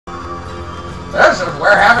This is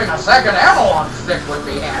where having a second analog stick would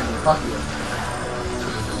be handy. Fuck you.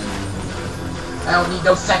 I don't need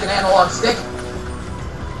no second analog stick.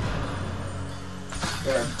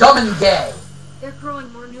 They're dumb and gay. They're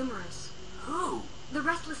growing more numerous. Who? The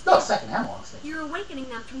restless No dead. second analog stick. You're awakening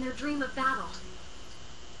them from their dream of battle.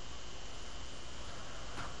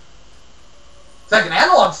 Second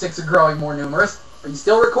analog sticks are growing more numerous. Are you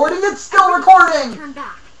still recording? It's still recording! Turn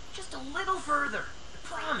back. Just a little further. I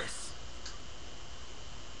promise.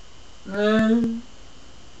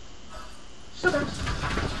 Sugar.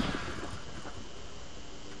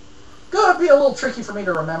 Gonna be a little tricky for me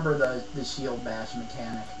to remember the shield bash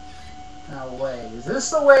mechanic. Now wait, is this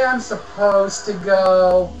the way I'm supposed to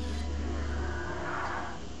go?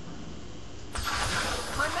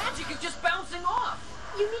 My magic is just bouncing off.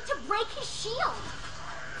 You need to break his shield.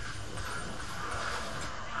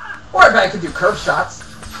 Or I bet I could do curve shots.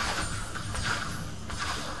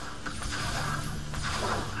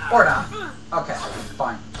 Or not. Okay,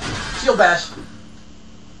 fine. Shield bash.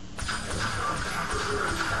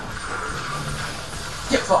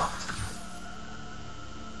 Get fucked.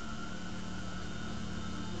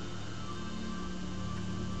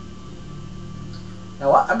 You know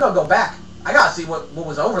what? I'm gonna go back. I gotta see what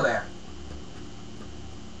was over there.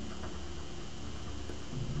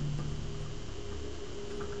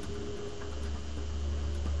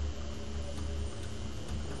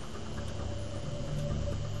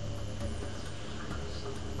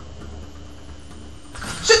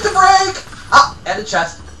 Shit to break! Ah, and a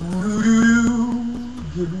chest.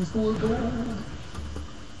 Give me 4 gold.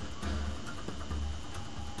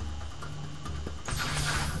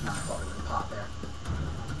 Nah, I thought it would pop there.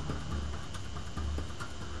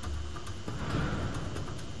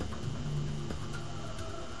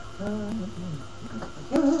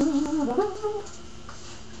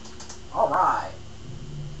 Alright.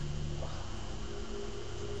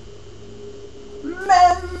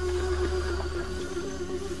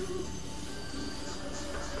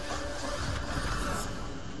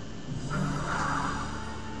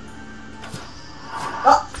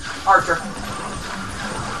 Archer.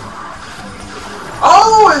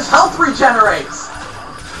 Oh, his health regenerates!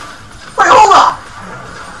 Wait, hold on!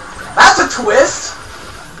 That's a twist!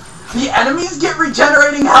 The enemies get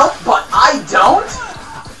regenerating health, but I don't?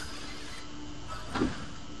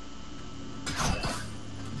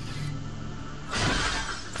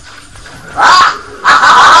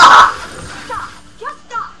 Ah! Stop! Just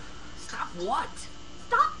stop! Stop what?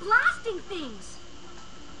 Stop blasting things!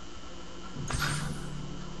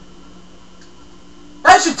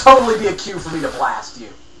 That should totally be a cue for me to blast you.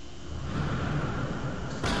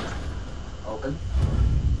 Open.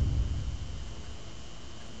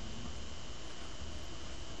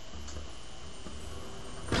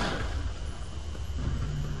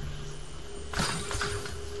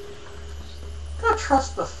 I'm gonna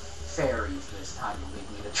trust the fairies this time to lead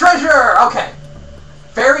me to treasure! Okay.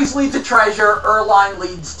 Fairies lead to treasure, Erline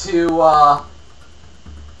leads to,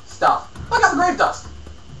 stuff. I got the grave dust.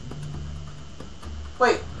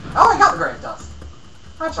 Wait. Oh, I got the grave dust.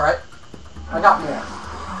 That's right. I got more.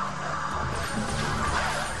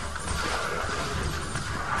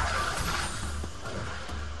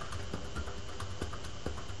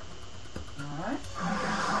 Alright.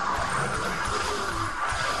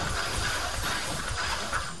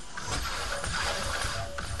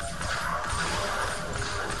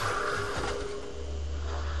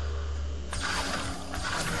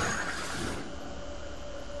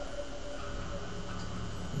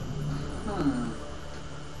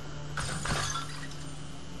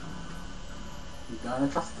 You gotta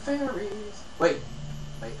trust the fairies. Wait,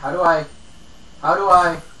 how do I?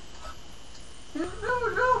 There's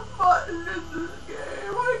no button in this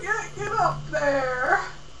game. I can't get up there.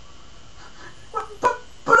 But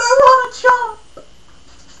I want to jump.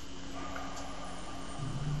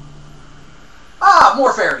 Ah,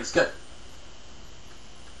 more fairies. Good.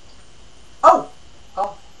 Oh.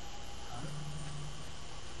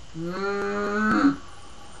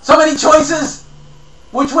 So many choices!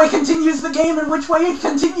 Which way continues the game and which way it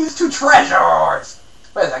continues to treasures?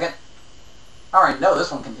 Wait a second. I already know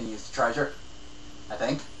this one continues to treasure. I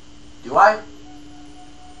think. Do I?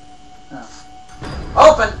 Oh.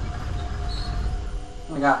 Open!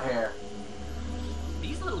 What we got here?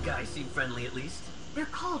 These little guys seem friendly at least. They're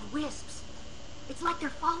called wisps. It's like they're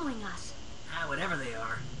following us. Ah, whatever they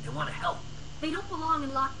are, they want to help. They don't belong in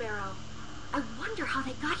Lockbarrow. I wonder how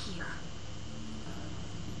they got here.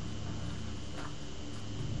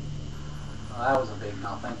 Well, that was a big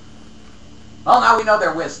nothing. Well, now we know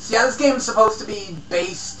they're wisps. Yeah, this game is supposed to be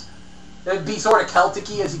based... It'd be sort of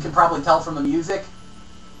Celtic-y, as you can probably tell from the music.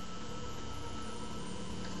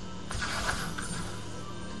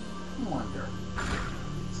 I wonder.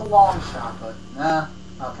 It's a long shot, but nah.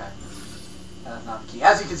 Okay. That's not the key.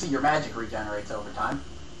 As you can see, your magic regenerates over time.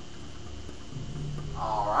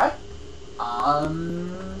 Alright.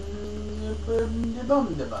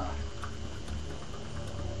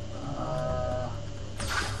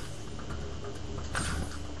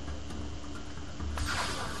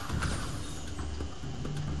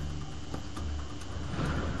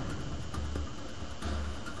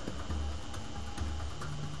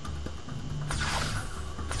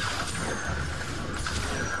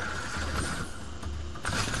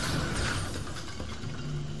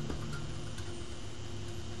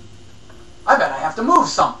 I bet I have to move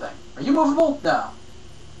something. Are you movable? No.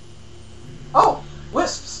 Oh!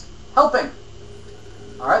 Wisps! Helping!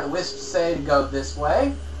 Alright, the wisps say to go this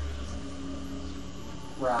way.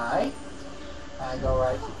 Right. I go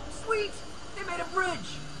right. Sweet! They made a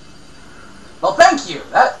bridge! Well, thank you!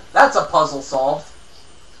 That's a puzzle solved.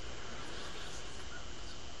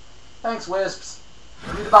 Thanks, wisps.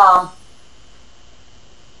 Give me the bomb.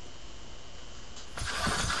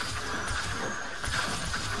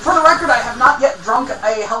 For the record, I have not yet drunk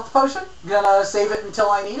a health potion. Gonna save it until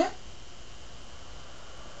I need it.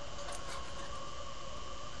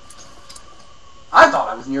 I thought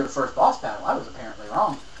I was near the first boss battle. I was apparently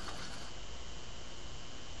wrong.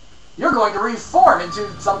 You're going to reform into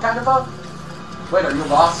some kind of a... Wait, are you a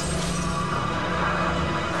boss?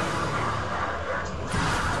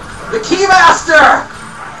 The Keymaster!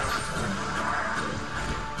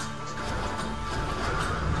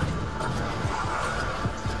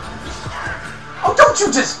 Oh, don't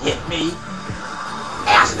you just hit me,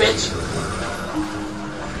 ass bitch!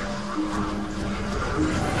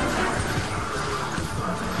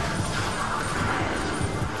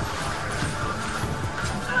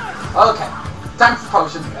 Okay, time for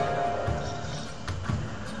potion.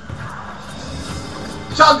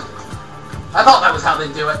 Chug! I thought that was how they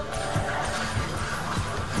do it.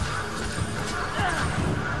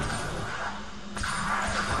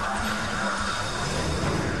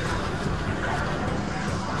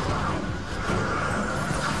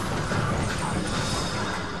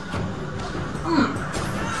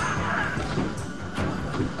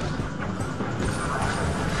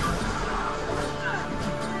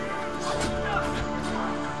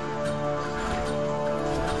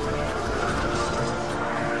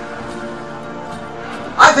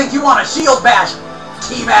 I think you want a shield bash,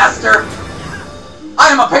 Keymaster. I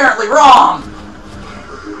am apparently wrong.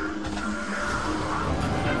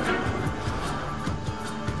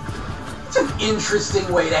 It's an interesting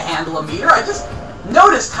way to handle a meter. I just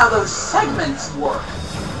noticed how those segments work.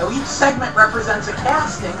 Now each segment represents a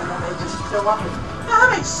casting, and then they just fill up. Yeah,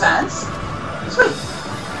 that makes sense. Sweet.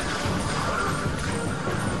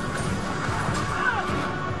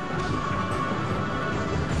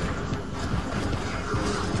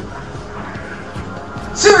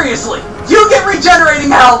 Seriously, you get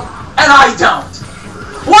regenerating health, and I don't.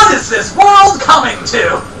 What is this world coming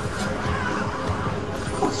to?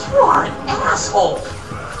 Oh, you are an asshole.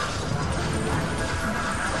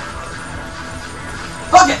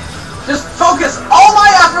 Fuck it. Just focus all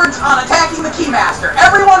my efforts on attacking the Keymaster.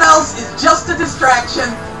 Everyone else is just a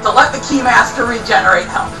distraction to let the Keymaster regenerate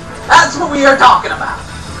health. That's what we are talking about.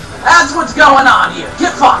 That's what's going on here.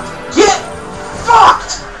 Get fucked. Get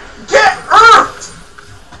fucked. Get earthed.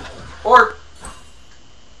 Or,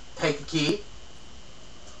 take the key.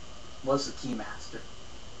 What's the Keymaster?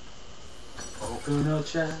 Open a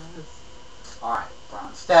chest. Alright,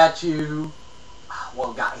 bronze statue. What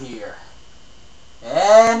we got here?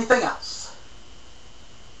 Anything else?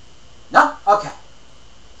 No? Okay.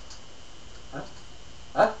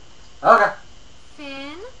 Okay.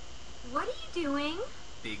 Finn, what are you doing?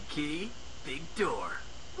 Big key, big door.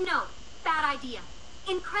 No, bad idea.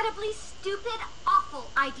 Incredibly stupid, awful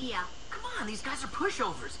idea. Come on, these guys are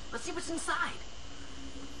pushovers. Let's see what's inside.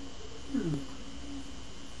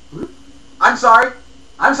 I'm sorry.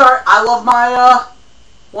 I'm sorry. I love my,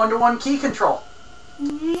 one-to-one key control.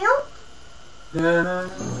 Yep. And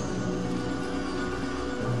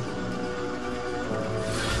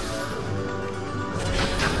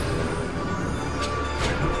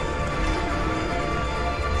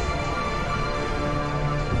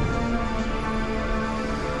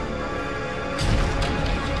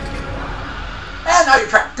now you're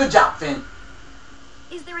trapped. Good job, Finn.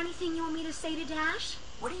 Is there anything you want me to say to Dash?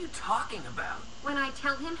 What are you talking about? When I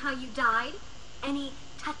tell him how you died? Any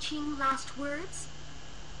touching last words?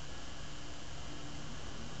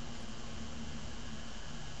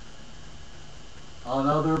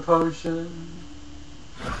 Another potion.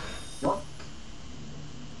 Yoink.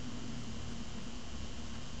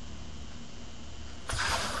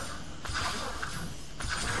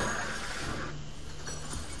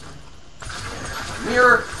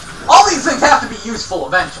 useful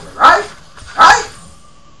eventually, right? Right?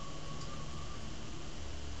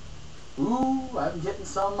 Ooh, I'm getting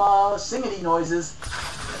some singity noises.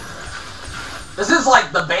 This is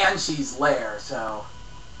like the Banshee's lair, so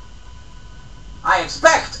I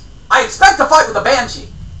expect to fight with the Banshee.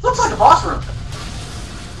 Looks like a boss room.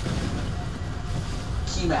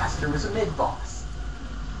 Keymaster was a mid-boss.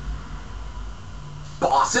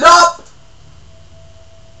 Boss it up!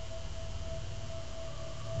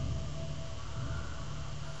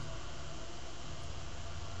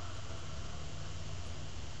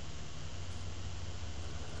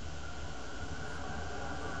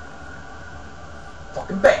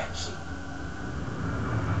 Fucking Banshee.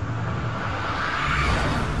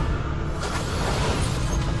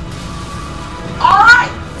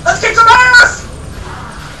 Alright! Let's kick some ass!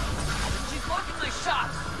 She's blocking my shot.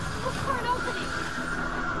 Look for an opening.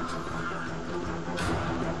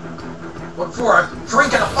 Look for a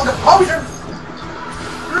drink and a fucking potion!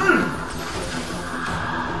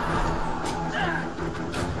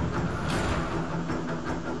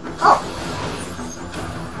 Oh!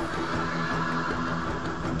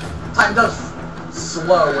 Time does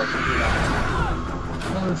slow when you do that.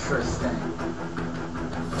 Interesting.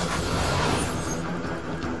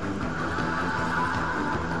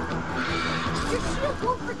 Your shield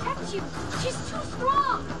won't protect you. She's too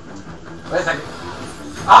strong. Wait a second.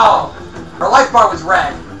 Oh! Her life bar was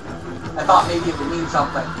red. I thought maybe it would mean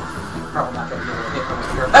something. Probably not gonna be able to hit her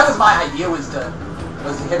with Earth. That was my idea, was to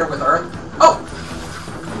hit her with Earth. Oh!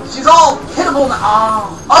 She's all hittable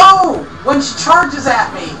now. Oh! When she charges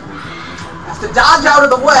at me, I have to dodge out of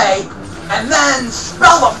the way, and then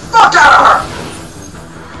spell the fuck out of her!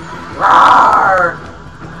 Rawr!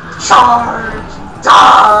 Charge!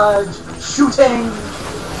 Dodge! Shooting!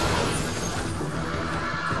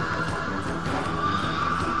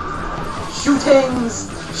 Shootings!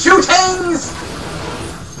 Shootings!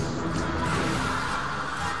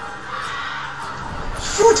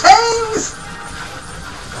 Shootings!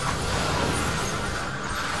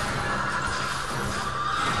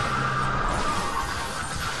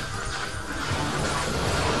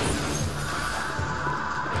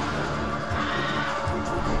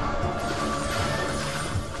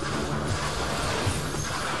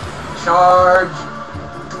 Charge.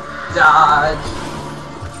 Dodge.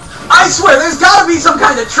 I swear, there's gotta be some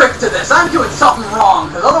kind of trick to this. I'm doing something wrong,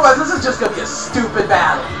 because otherwise this is just gonna be a stupid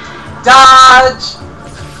battle. Dodge.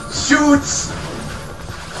 Shoots.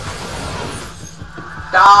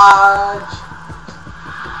 Dodge.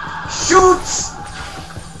 Shoots.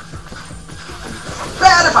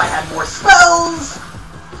 Bad if I had more spells.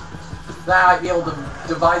 Then I might be able to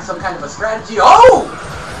devise some kind of a strategy. Oh!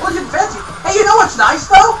 Look at fancy. Hey, you know what's nice,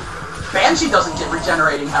 though? Banshee doesn't get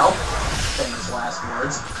regenerating health. Famous last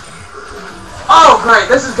words. Oh, great.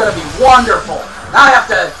 This is going to be wonderful. Now I have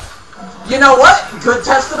to... You know what? Good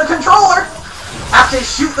test of the controller. Have to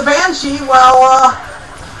shoot the Banshee while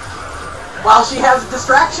she has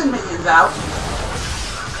distraction minions out.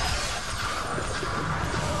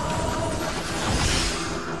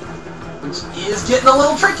 Which is getting a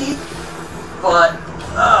little tricky. But,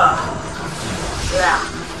 yeah.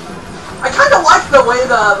 I kind of like the way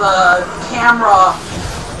the camera,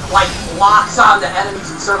 like, locks onto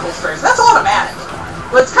enemies in circle strafes. That's automatic,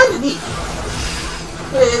 but it's kind of neat.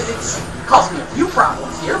 It's causing me a few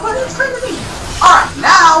problems here, but it's kind of neat. Alright,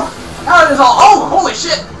 now it is all... Oh, holy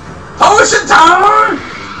shit! Potion time!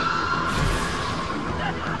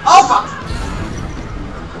 Oh, fuck!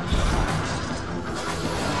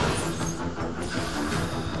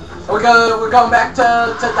 We're going back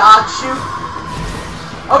to dodge shoot.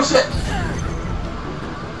 Oh shit!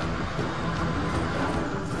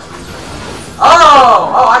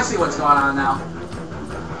 Oh, I see what's going on now.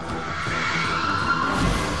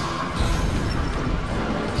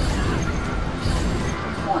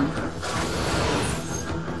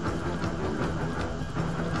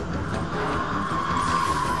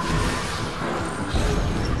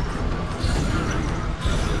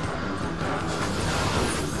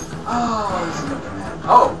 Oh, this is gonna get bad.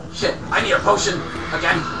 Oh, shit. I need a potion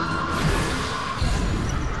again.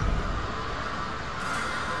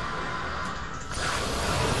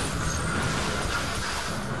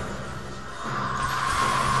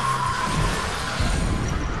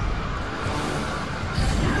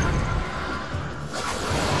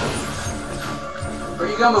 Where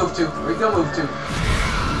you gonna move to? Where you gonna move to?